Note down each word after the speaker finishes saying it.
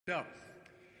So,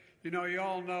 you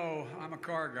all know I'm a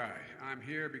car guy. I'm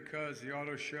here because the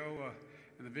auto show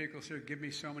and the vehicles here give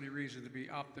me so many reasons to be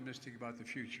optimistic about the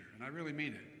future. And I really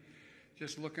mean it.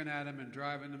 Just looking at them and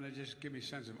driving them, they just give me a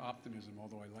sense of optimism,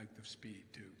 although I like the speed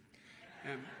too.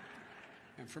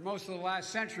 And for most of the last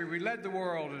century, we led the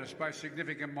world in this by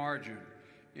significant margin.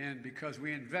 And because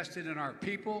we invested in our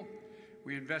people,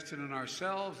 we invested in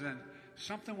ourselves, and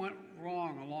something went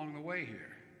wrong along the way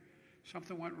here.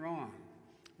 Something went wrong.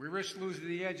 We risked losing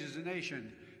the edge as a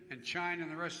nation, and China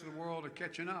and the rest of the world are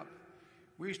catching up.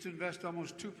 We used to invest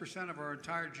almost 2% of our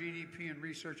entire GDP in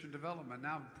research and development,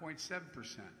 now 0.7%.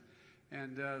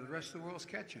 And the rest of the world's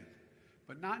catching.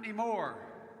 But not anymore.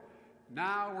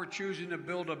 Now we're choosing to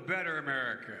build a better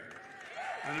America.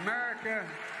 An America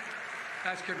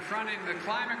that's confronting the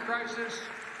climate crisis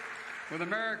with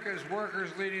America's workers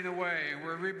leading the way. And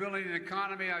we're rebuilding an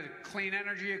economy, a clean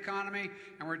energy economy,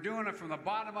 and we're doing it from the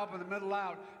bottom up and the middle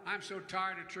out. I'm so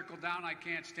tired of trickle down, I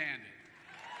can't stand it.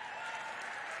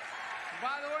 And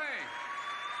by the way,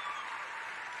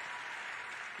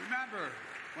 remember,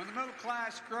 when the middle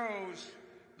class grows,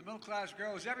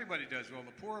 everybody does well.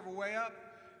 The poor have a way up,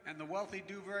 and the wealthy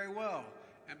do very well.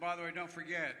 And by the way, don't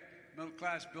forget, middle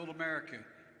class built America,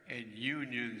 and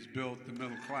unions built the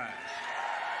middle class.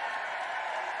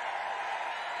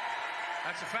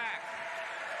 That's a fact.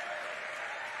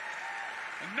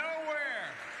 And nowhere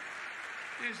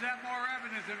is that more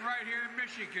evident than right here in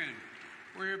Michigan,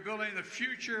 where you're building the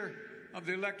future of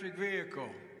the electric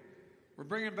vehicle. We're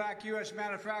bringing back U.S.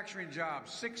 manufacturing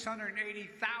jobs,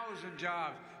 680,000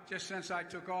 jobs just since I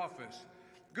took office.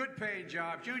 Good paid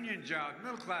jobs, union jobs,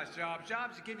 middle class jobs,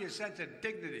 jobs that give you a sense of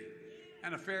dignity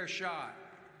and a fair shot.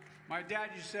 My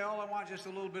dad used to say, all I want is just a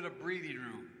little bit of breathing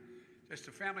room. Just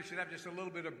a family should have just a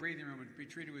little bit of breathing room and be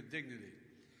treated with dignity.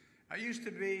 I used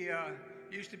to be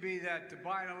that to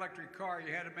buy an electric car,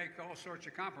 you had to make all sorts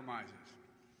of compromises.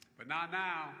 But not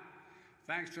now.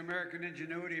 Thanks to American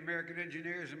ingenuity, American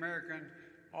engineers, American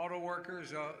auto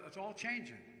workers, it's all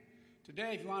changing.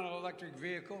 Today, if you want an electric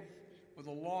vehicle with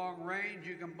a long range,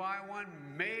 you can buy one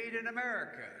made in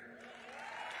America.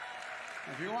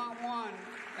 If you want one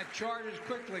that charges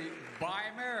quickly, buy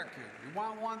American. You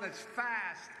want one that's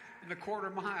fast in the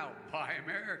quarter mile, buy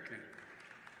American.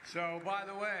 So, by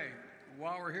the way,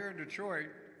 while we're here in Detroit,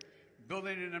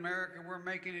 building in America, we're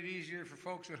making it easier for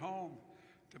folks at home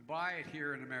to buy it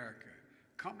here in America.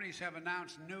 Companies have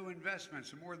announced new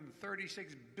investments of more than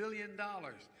 $36 billion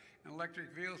in electric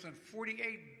vehicles and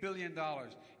 $48 billion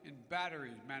in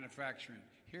battery manufacturing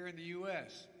here in the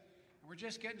U.S. And we're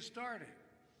just getting started.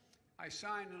 I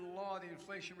signed into law the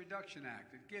Inflation Reduction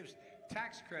Act. It gives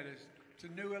tax credits to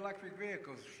new electric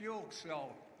vehicles, fuel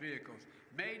cell vehicles,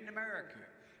 made in America.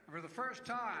 And for the first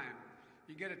time,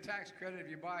 you get a tax credit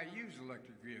if you buy a used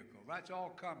electric vehicle. That's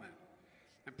all coming.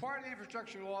 And part of the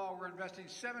infrastructure law, we're investing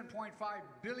 $7.5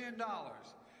 billion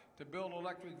to build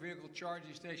electric vehicle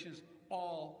charging stations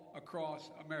all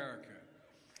across America.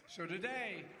 So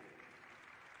today,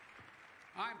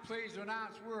 I'm pleased to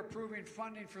announce we're approving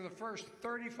funding for the first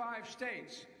 35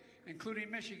 states, including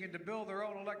Michigan, to build their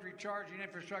own electric charging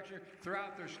infrastructure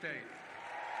throughout their state.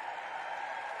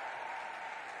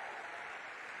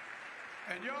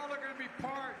 And y'all are going to be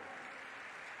part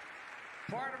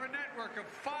of a network of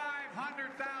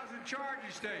 500,000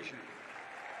 charging stations.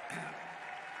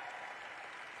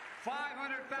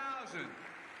 500,000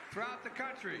 throughout the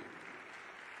country,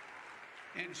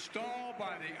 installed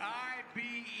by the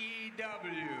IBEW.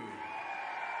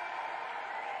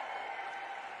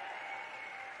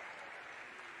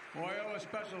 Boy, I owe a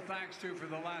special thanks to for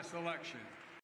the last election.